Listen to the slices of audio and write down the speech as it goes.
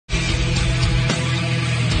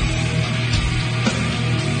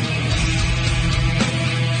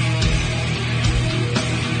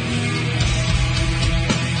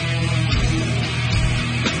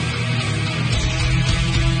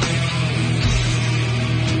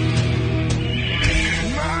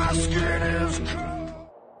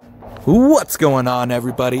What's going on,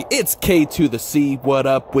 everybody? It's K to the C. What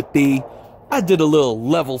up with thee? I did a little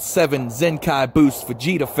level 7 zenkai boost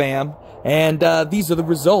Vegeta fam, and these are the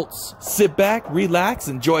results. Sit back, relax,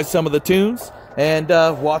 enjoy some of the tunes, and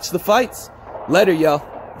watch the fights. Later, y'all.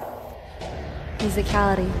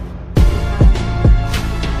 Musicality.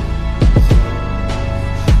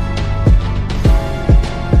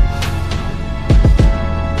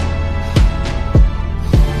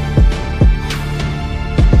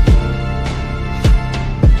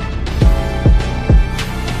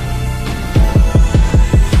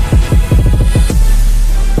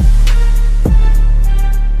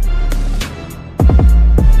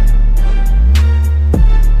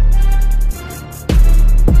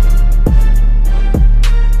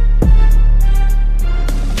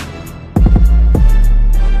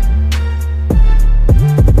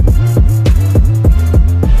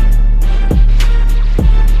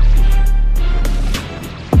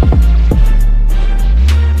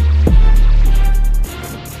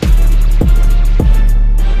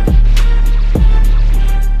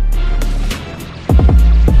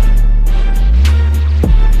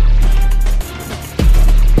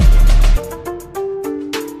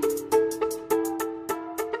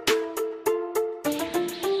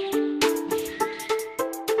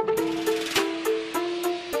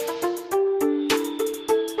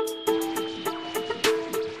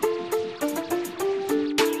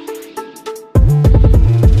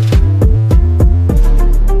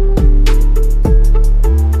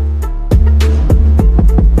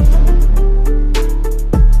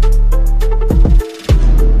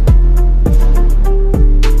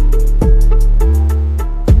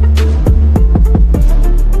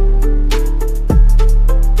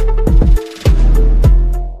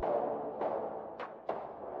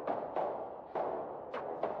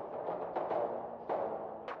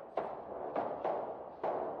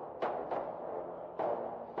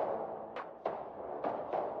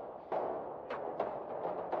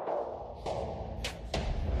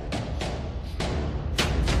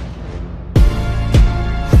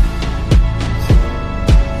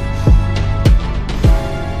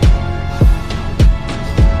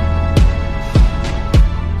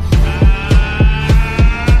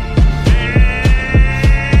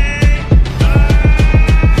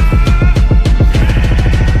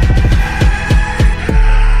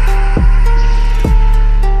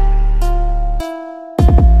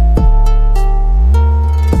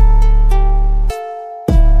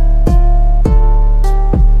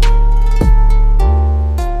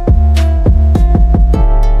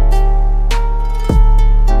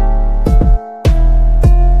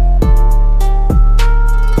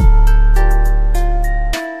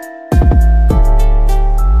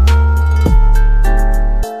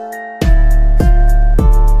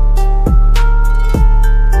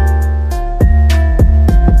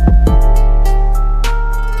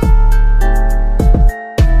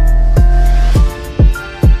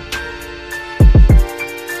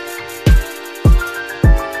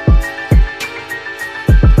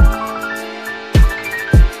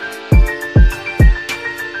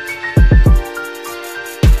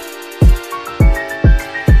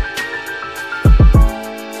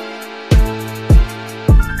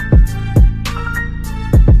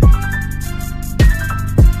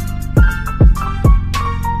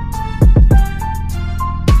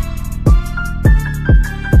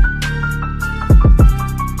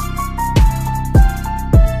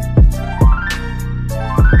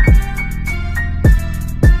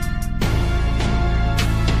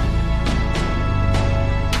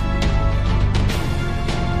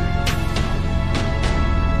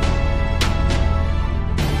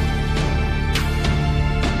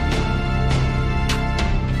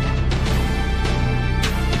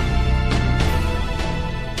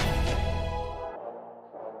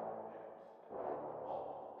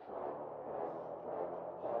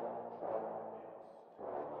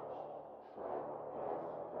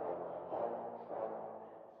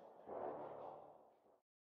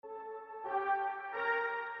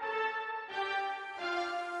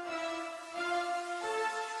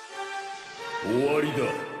終わりだ。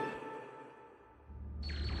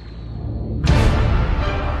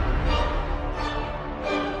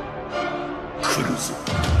来るぞ。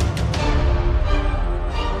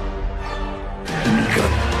身勝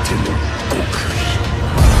手の極意。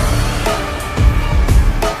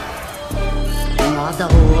まだ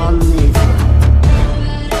終わんねえぞ。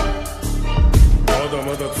まだ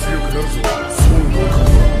まだ強くなるぞ。孫悟空。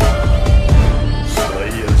サイ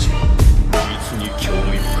ヤ人、実に興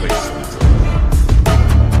味深い存在。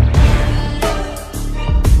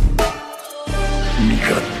身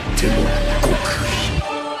勝手の極意。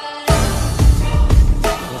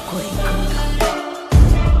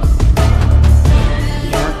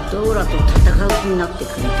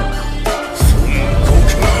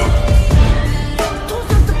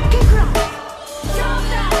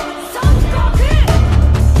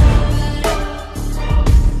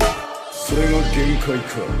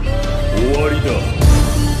か。終わりだ。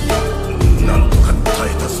なんとか耐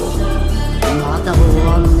えたぞ。まだ終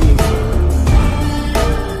わんねえぞ。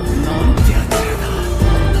なんてやつらだ。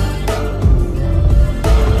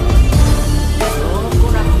そうこ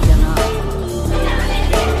なくちゃな。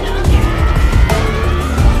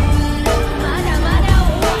まだまだ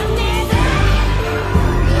終わんねえぞ。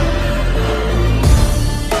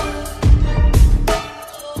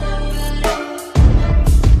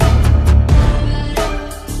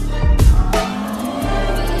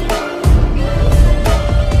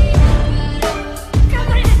頑張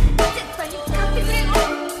れ、絶対に勝ってくれよ、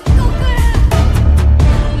悟空。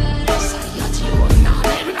サイヤ人をなめ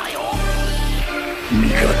るなよ。身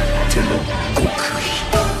勝手の極意。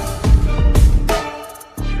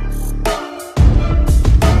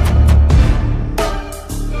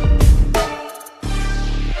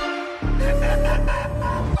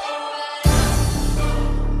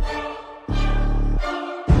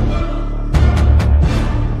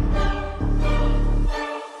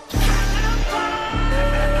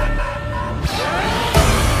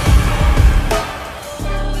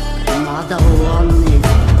まだ終わんねえぞ。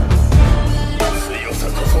強さ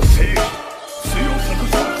こそ正義、強さこ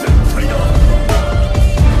そ絶対だ。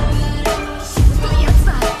しぶといやつだ。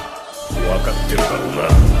分かってるだろうな、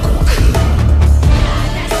悟空。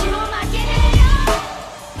私も負けねえよ。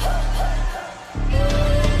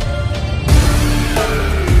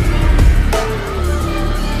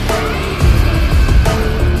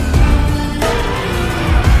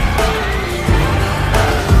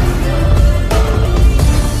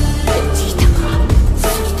ベジータか。そ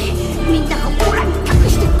してみんながオラに託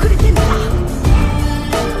してくれてんだ。こ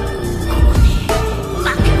こで負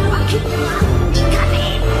けるわけにはいかね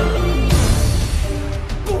え。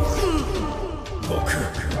僕悟空、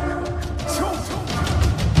父さん、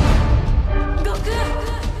悟空、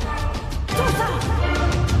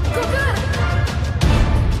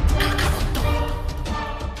カカロット、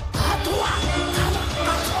あとは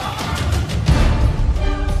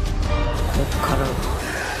こっからは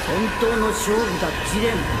本当の勝負だ、ジレ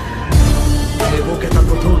ン。寝ぼけた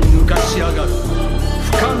ことを抜かしやがる。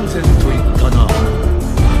不完全と言ったな。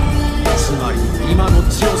つまり今の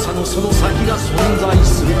強さのその先が存在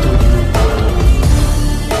するというこ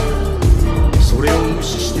と。それを無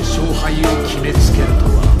視して勝敗を決めつけると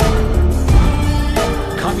は、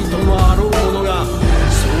神ともあろう者が早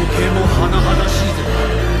計も甚だしいぜ。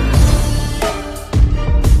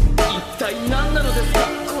一体何なのですか、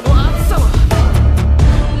この熱さは。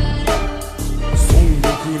孫悟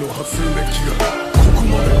空の発する熱気がここま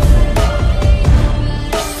で。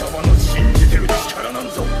貴様の信じてる力なん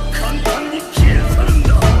ぞ簡単に消え去るんだ。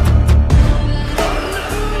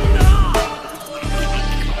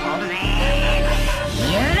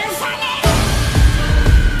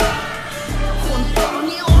本当に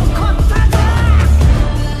怒ったぞ。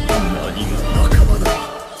何が仲間だ。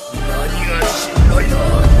何が信頼だ。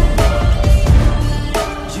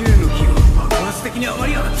銃の火を爆発的に上が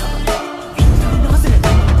りやがった。一体なぜ。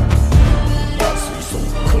熱いぞ、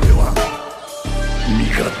これは。身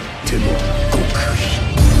勝手の極意。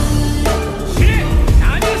死ね、何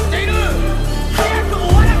をしている。早く終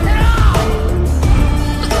わらせろ。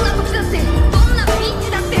どんな時だって、どんなピンチ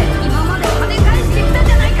だって今まで跳ね返してきた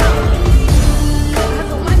じゃないか。必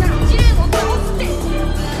ずお前なら試練を倒すって立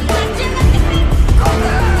ち上がってくれ、悟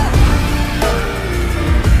空。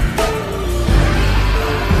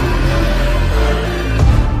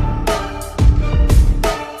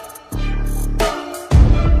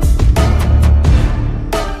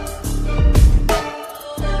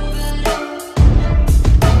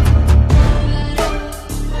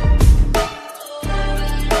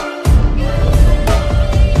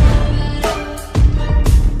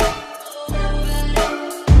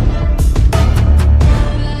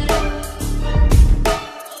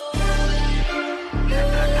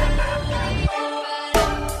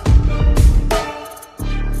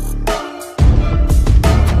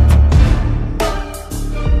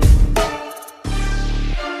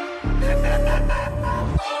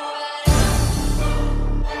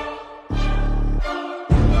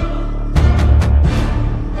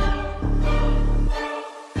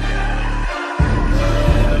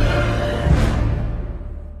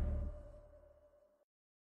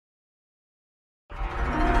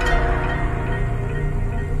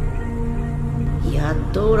やっ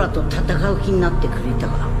とオラと戦う気になってくれた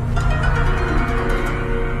か。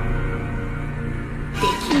で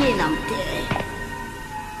きねえなんて。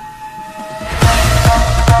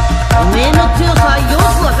おめえの強さはよく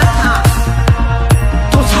わかった。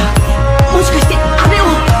父さん、もしかしてあれを。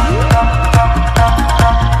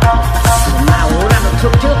そんなオラのと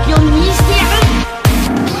っておきを見せてやる。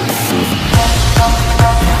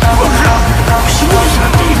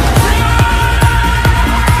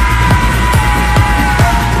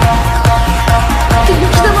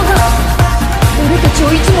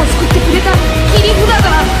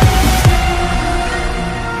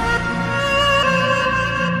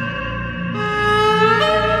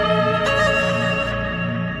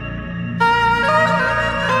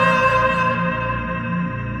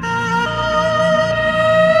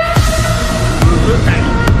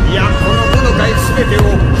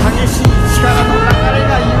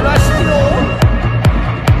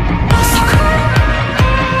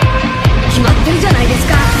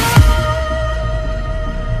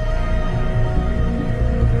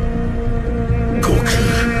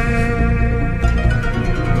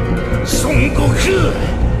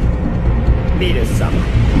ビル様、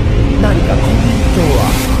何かコメントは？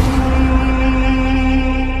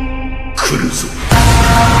来るぞ。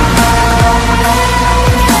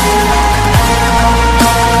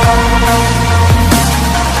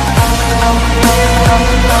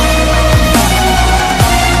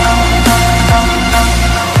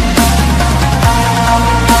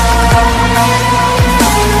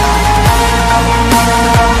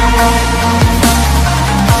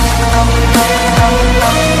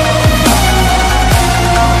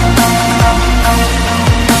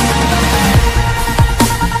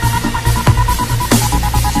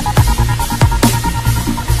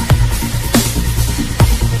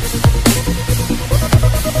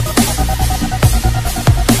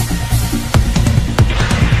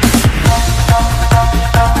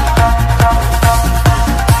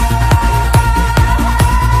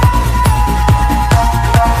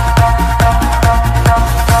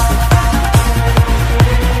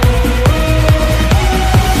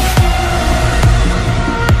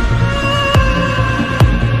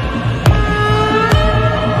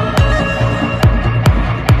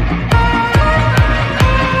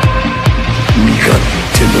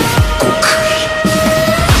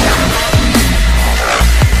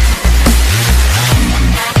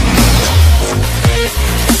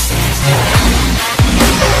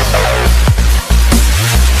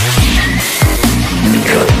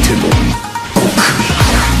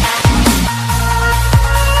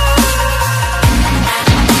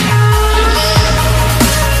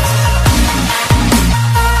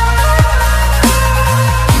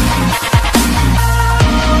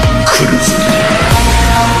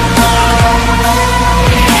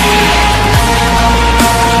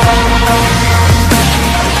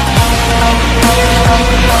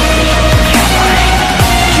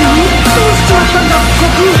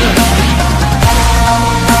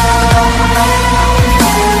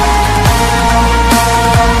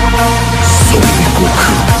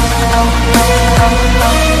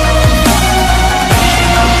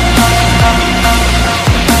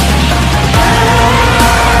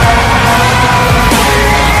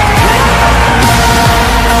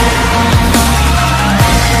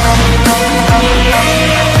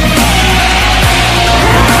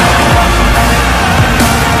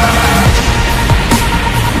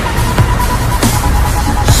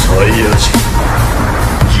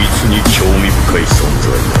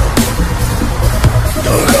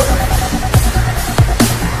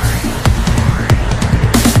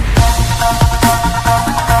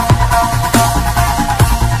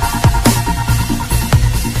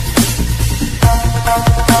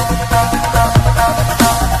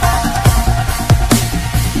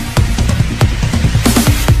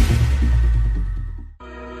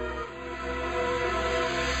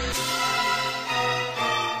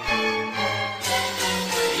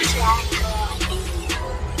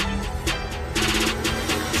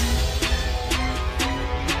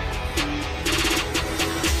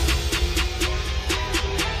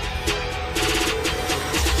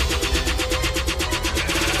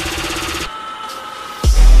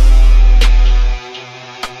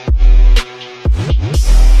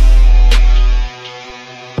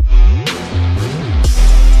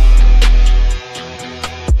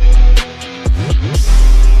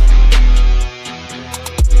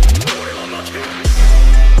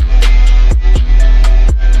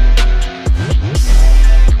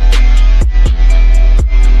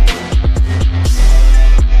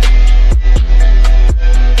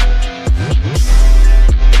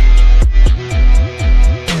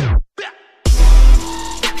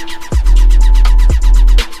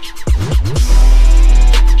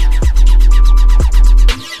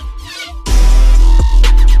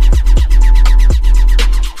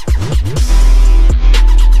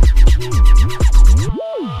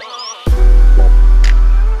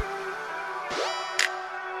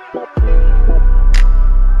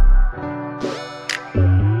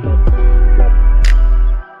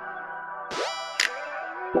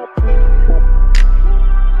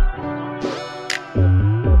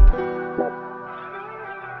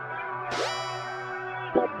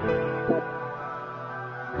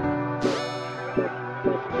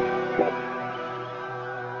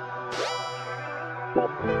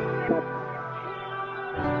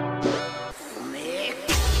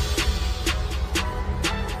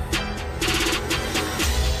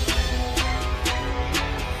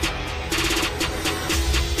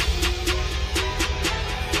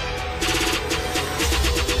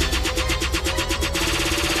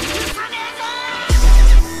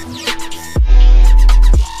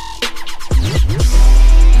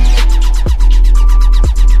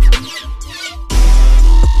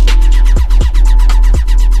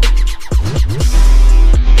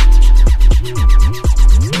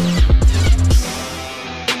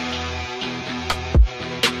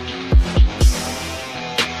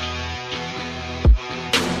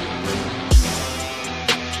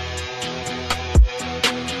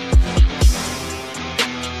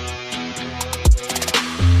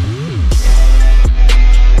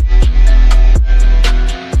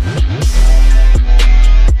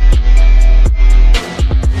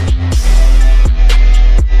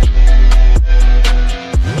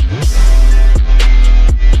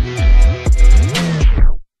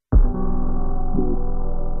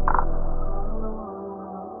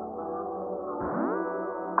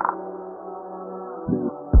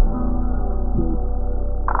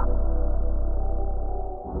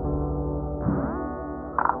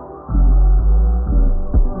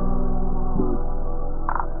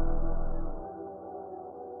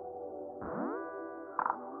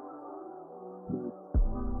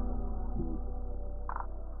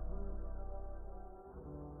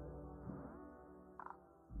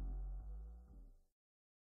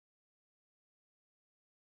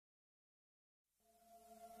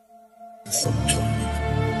本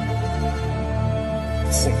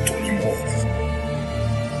当にもう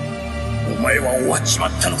お前は終わっちま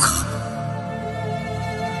ったのか。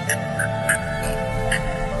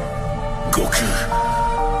悟空、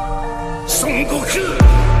孫悟空。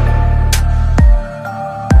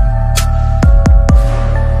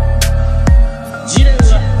ジレンは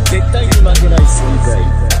絶対に負けない存在。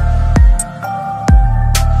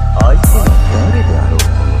相手は誰であろうと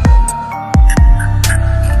も。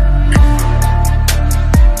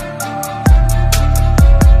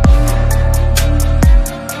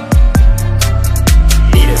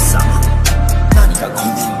イエス様、何かコメ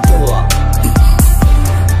ントは。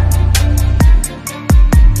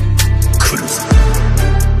来るぞ。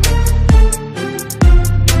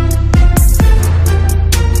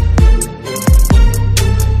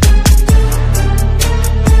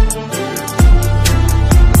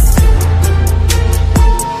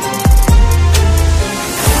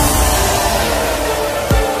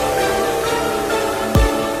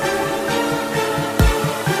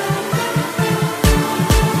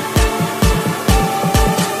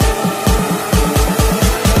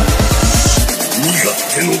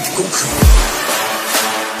手の悟空。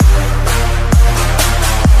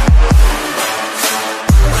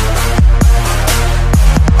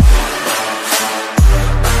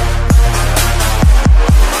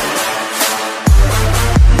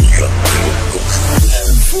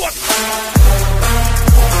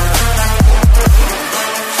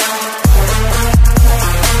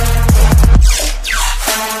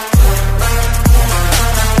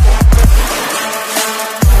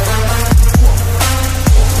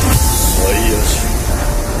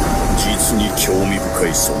実に興味深い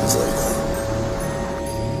存在だ。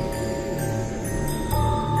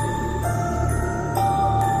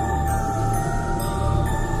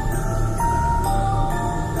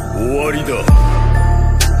終わりだ。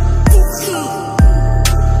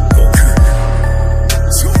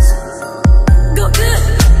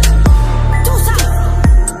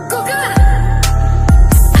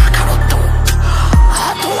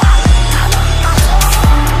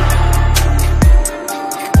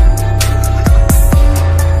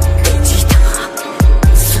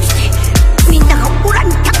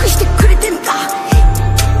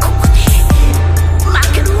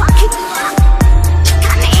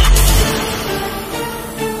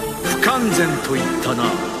不完全と言ったな。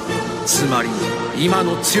つまり今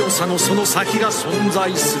の強さのその先が存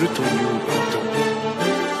在するということ。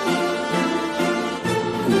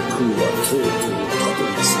悟空はとうとうたど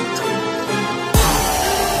り着いた。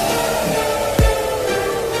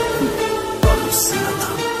あの姿、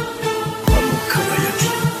あの輝き、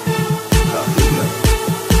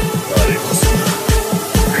あれこそが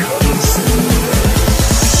完全な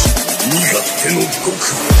身勝手の悟空。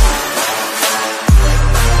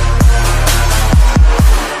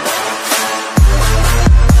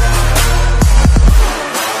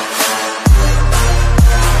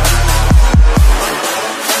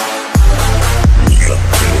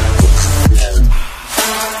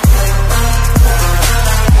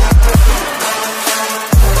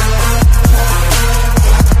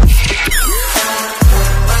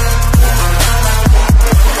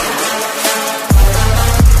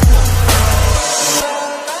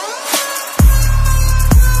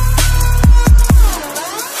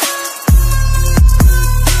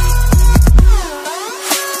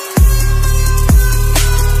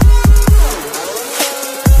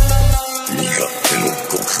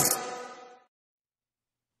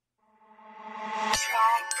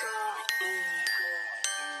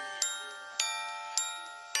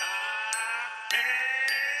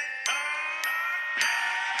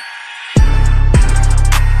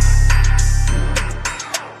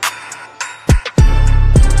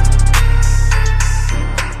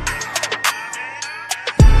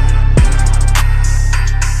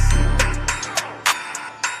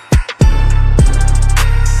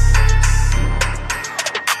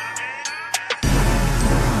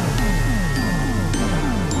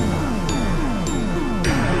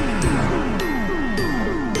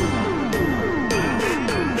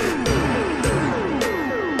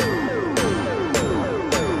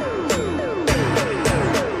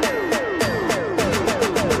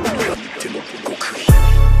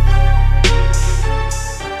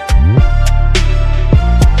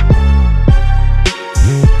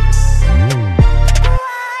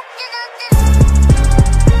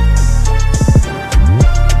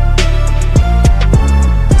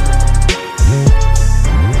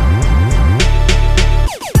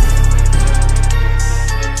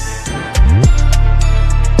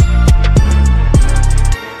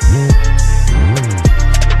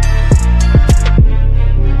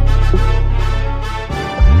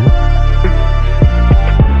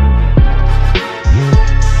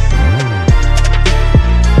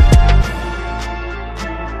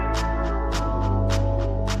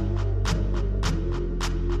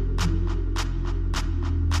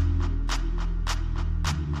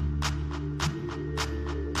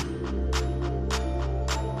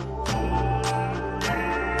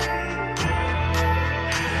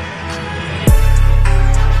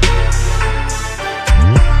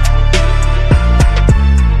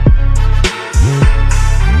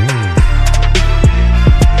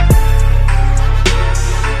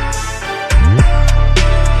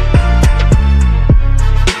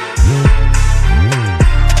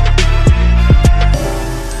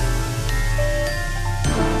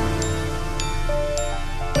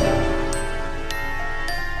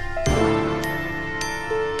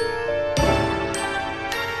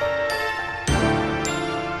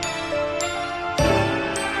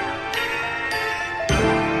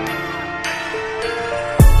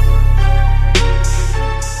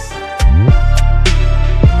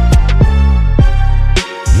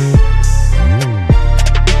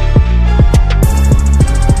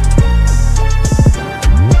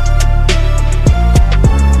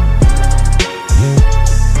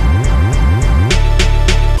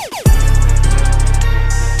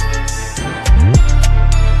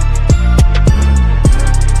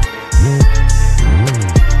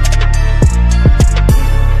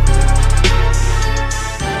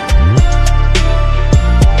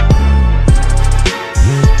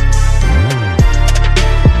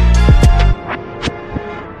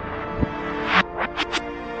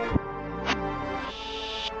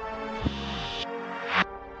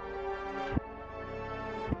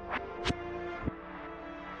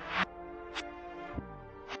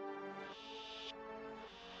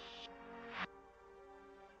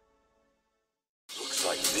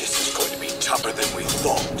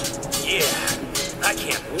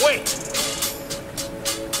can't wait!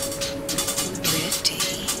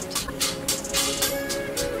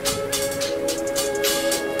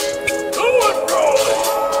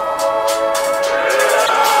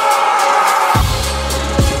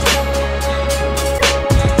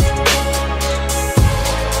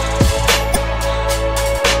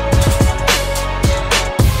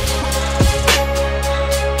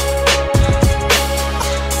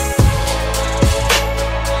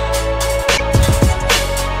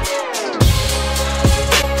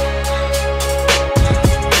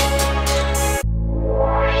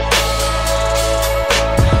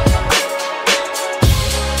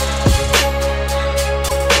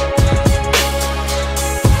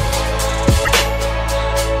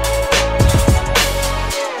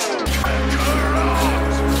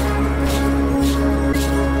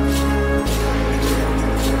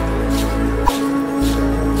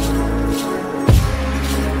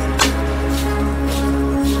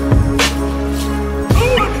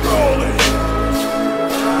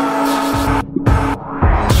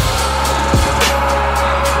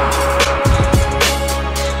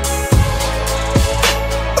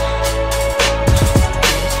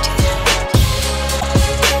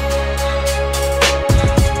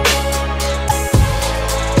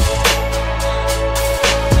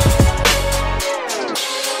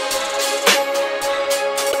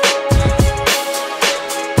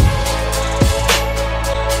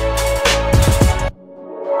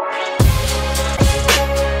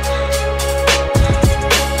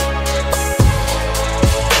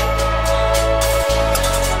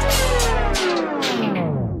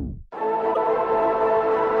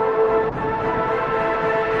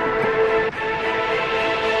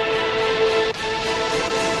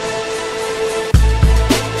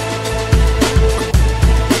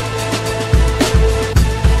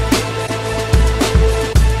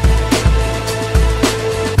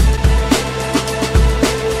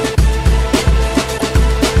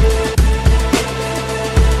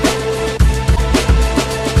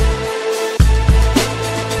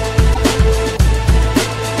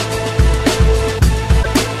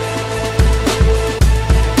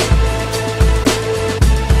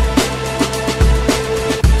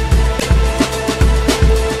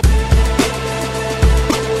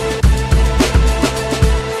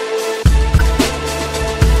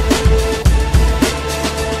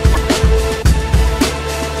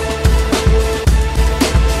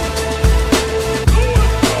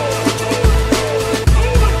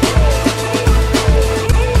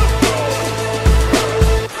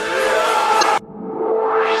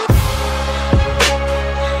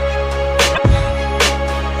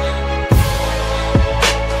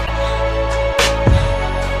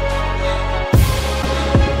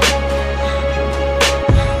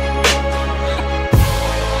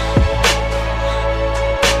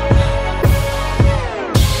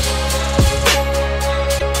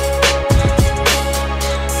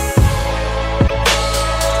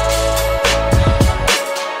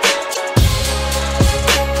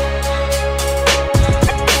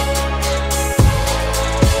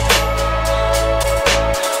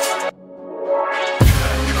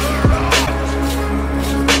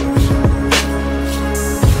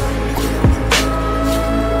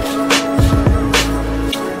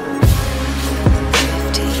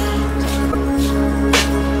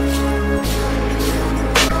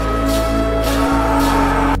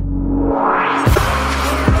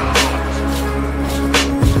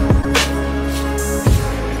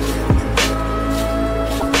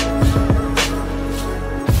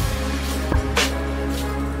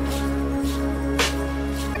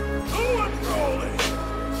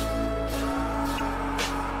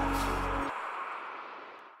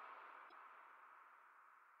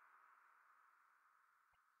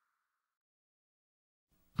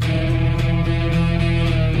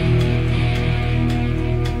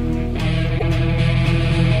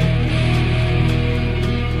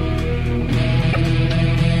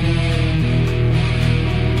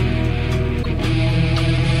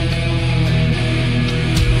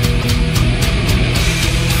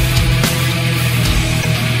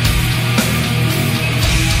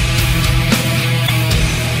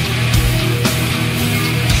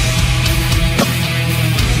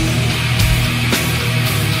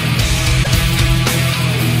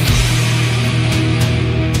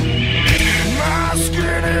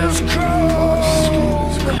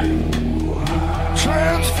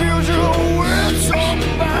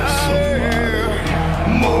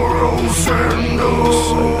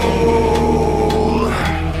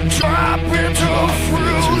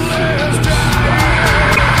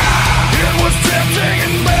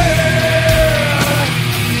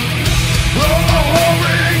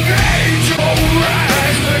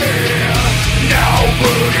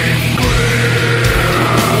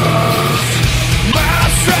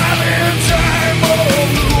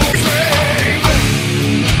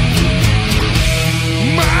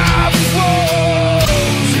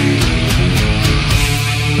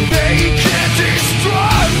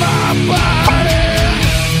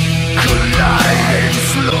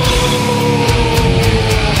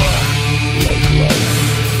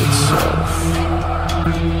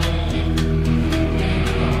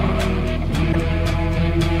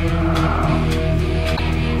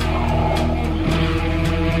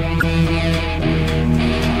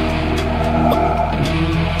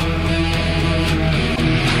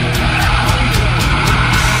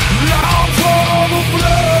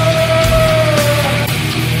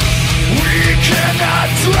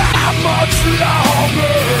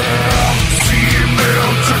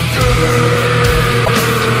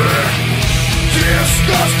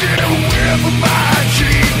 disgusted with my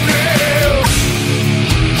genius.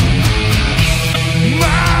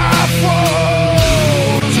 My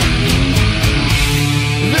fault.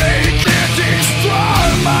 They can't destroy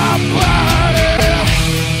my body.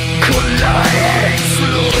 Colliding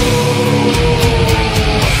slow,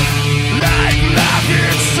 like life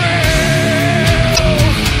itself.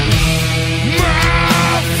 My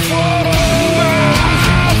fault.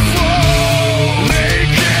 They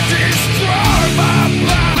can't destroy my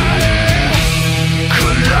body.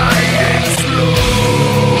 Colliding slow,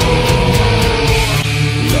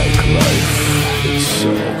 like life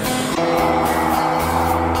itself.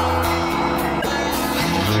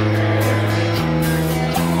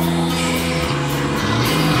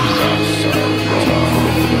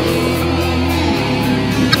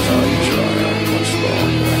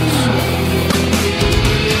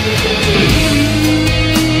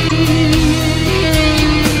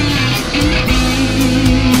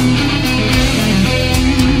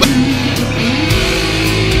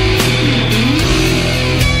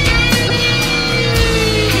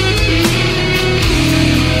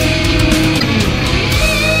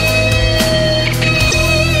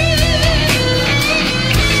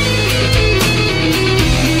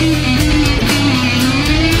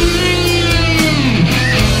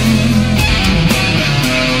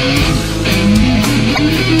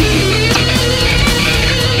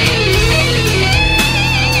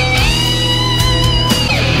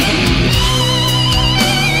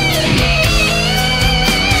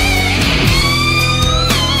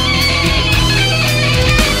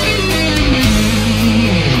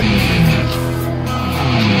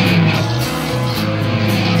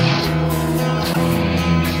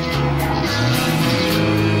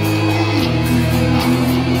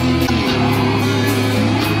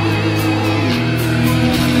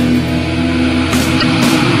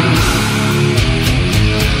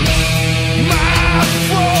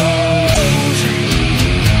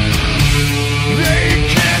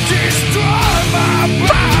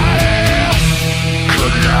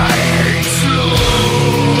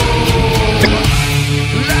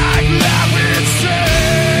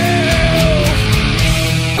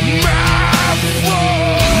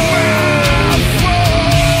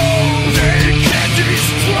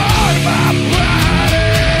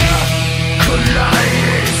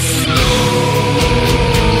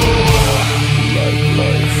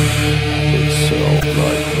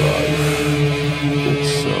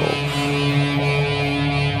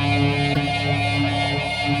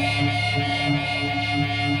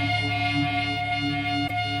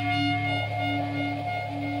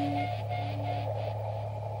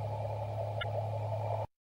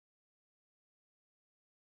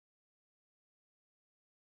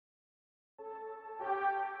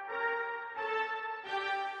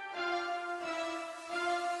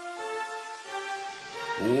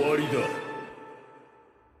終わりだ。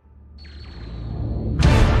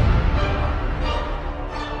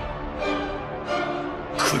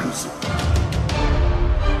来るぞ。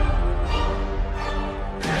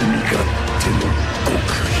身勝手の極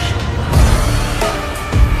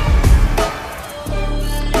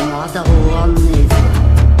まだ終わんねえぞ。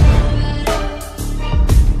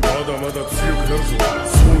まだまだ強くなるぞ。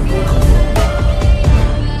孫悟空は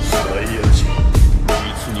サイヤ人、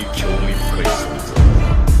実に興味深い存在。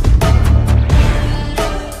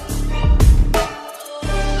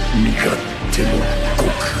身勝手の極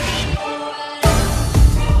意。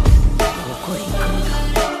どこへ行くんだ。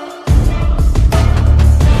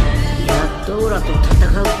やっとオラと戦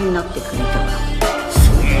う気になってくれたか。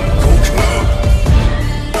孫悟空。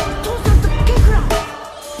父さんとケクラ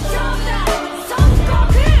勝負だ孫悟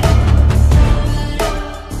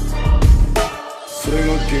それが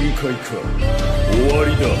限界か。終わり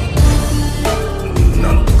だ。な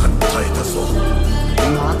んとか耐えたぞ。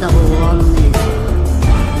まだ終わんねえぞ。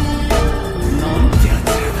なんてやつ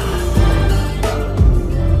やだ。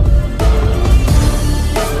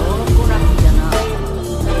そうこなくじゃな。ま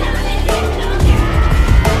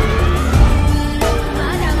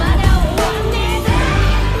だまだ終わんねえぞ。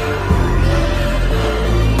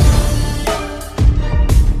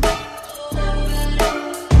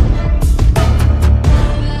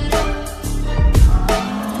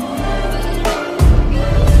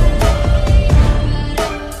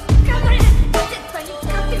頑張れ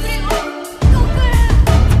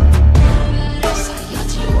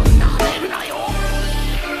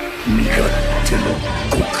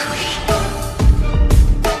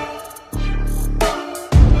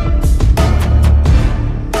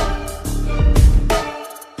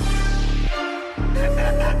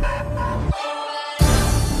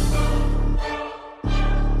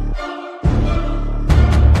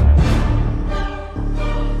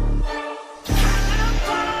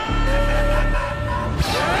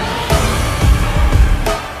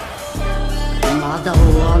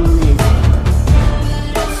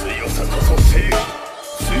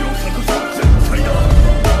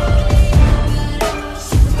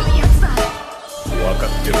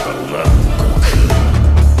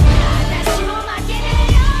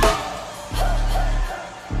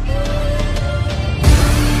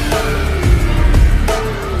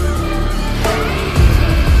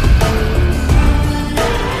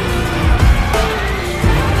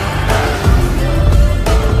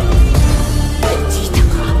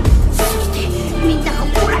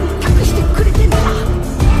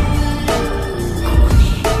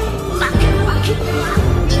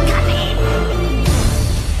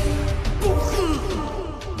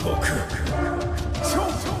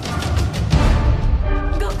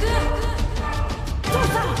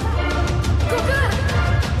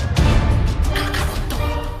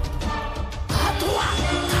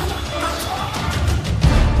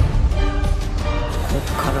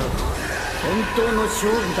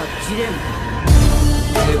勝負だジレン。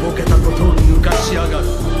寝ぼけたことを抜かしやがる。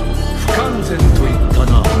不完全と言った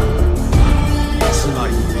な。つま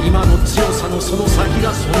り今の強さのその先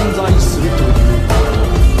が存在するというこ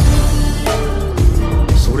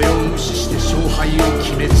と。それを無視して勝敗を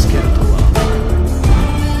決めつけるとは、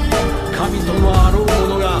神ともあろう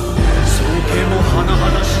者が尊敬も甚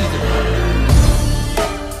だしいぞ。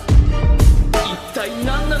一体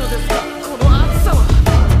何なのですか、この熱さは。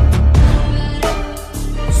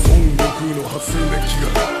孫悟空の発生熱気が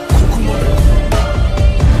ここまで。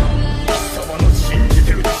貴様の信じ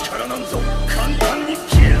てる力なんぞ簡単に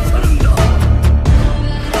消え去るんだ。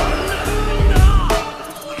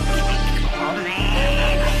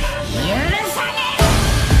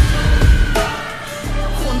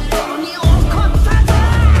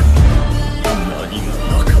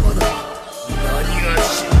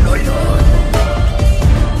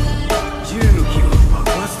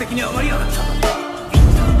的に余りやがった。一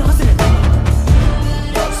体なぜ。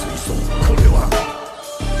まずいぞ、これは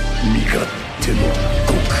身勝手の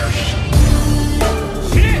極意。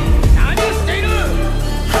死ね、何をしている。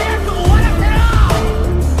早く終わらせろ。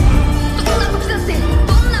どんな時だってど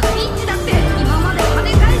んなピンチだって今まで跳ね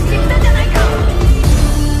返してきたじゃないか。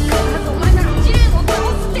必ずお前なら試練を倒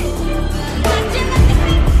すって立ち上がってく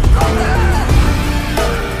れ悟空。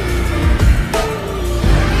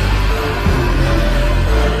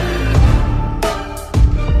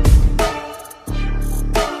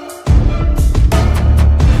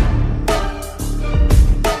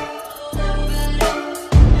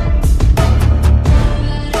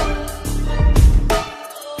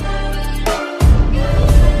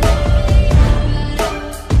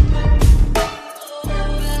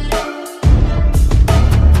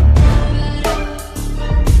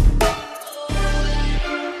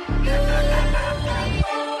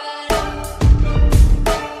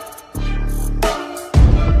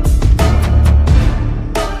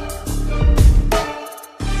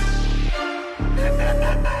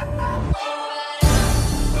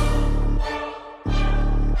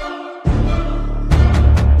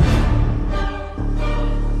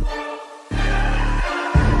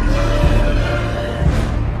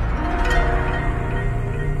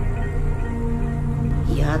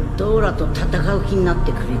やっとオラと戦う気になっ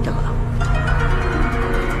てくれたか。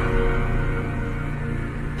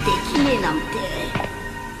できねえなんて。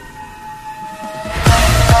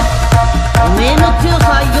おめえの強さ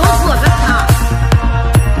はよくわかった。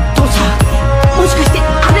父さん、もしかしてあ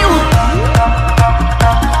れを。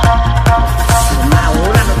そんならオ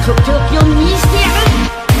ラのとっておきを見せてやる。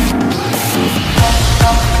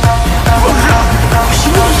僕ら押し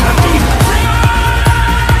戻しなんている。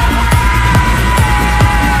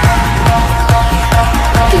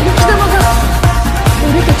貴様が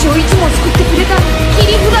俺たちをいつも救ってくれた切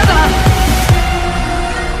り札だ。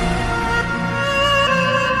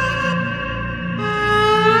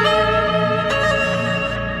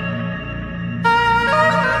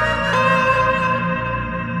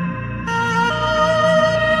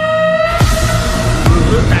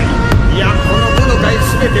部隊、いやこの部の隊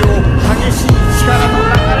全てを激しい力の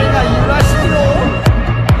流れが揺らしてよ。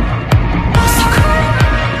まさか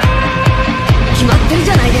決まってる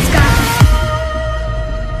じゃないですか。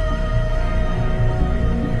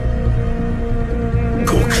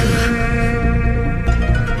悟空、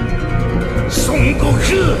孫悟空。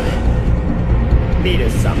ミレ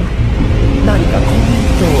ス様、何かコメン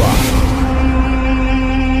トは。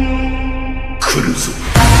来るぞ。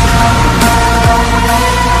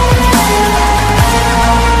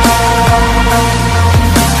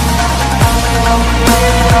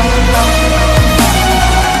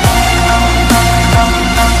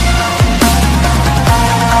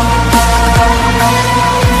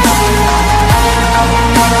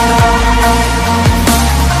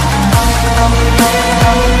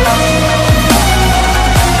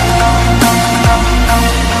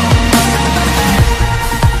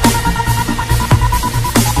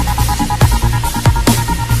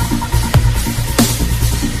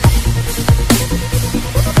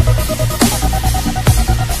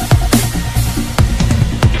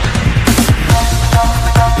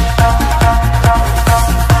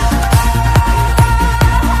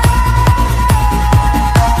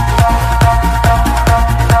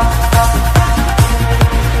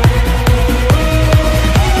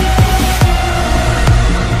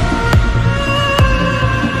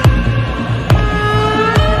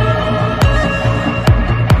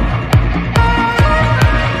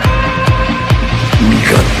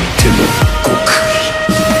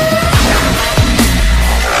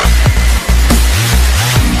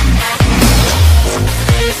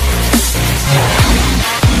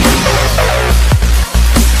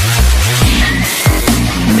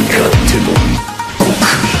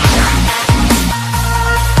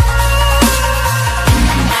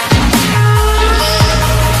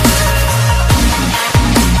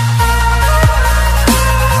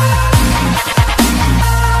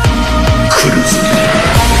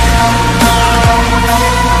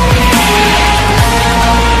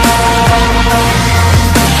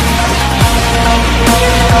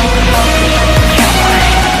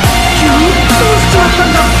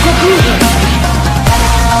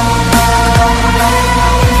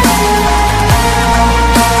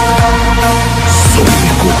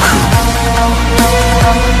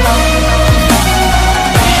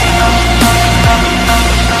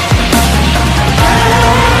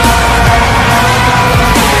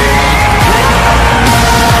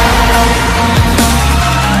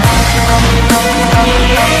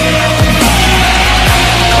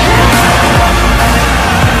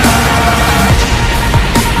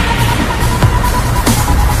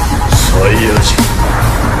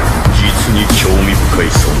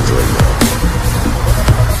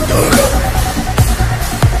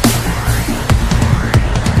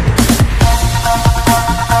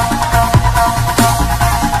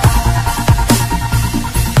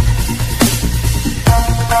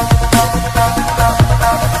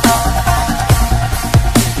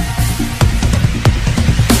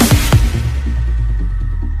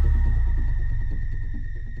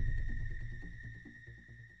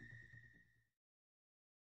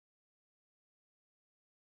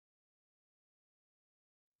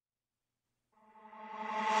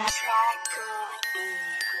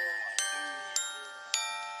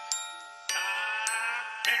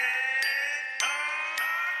Hey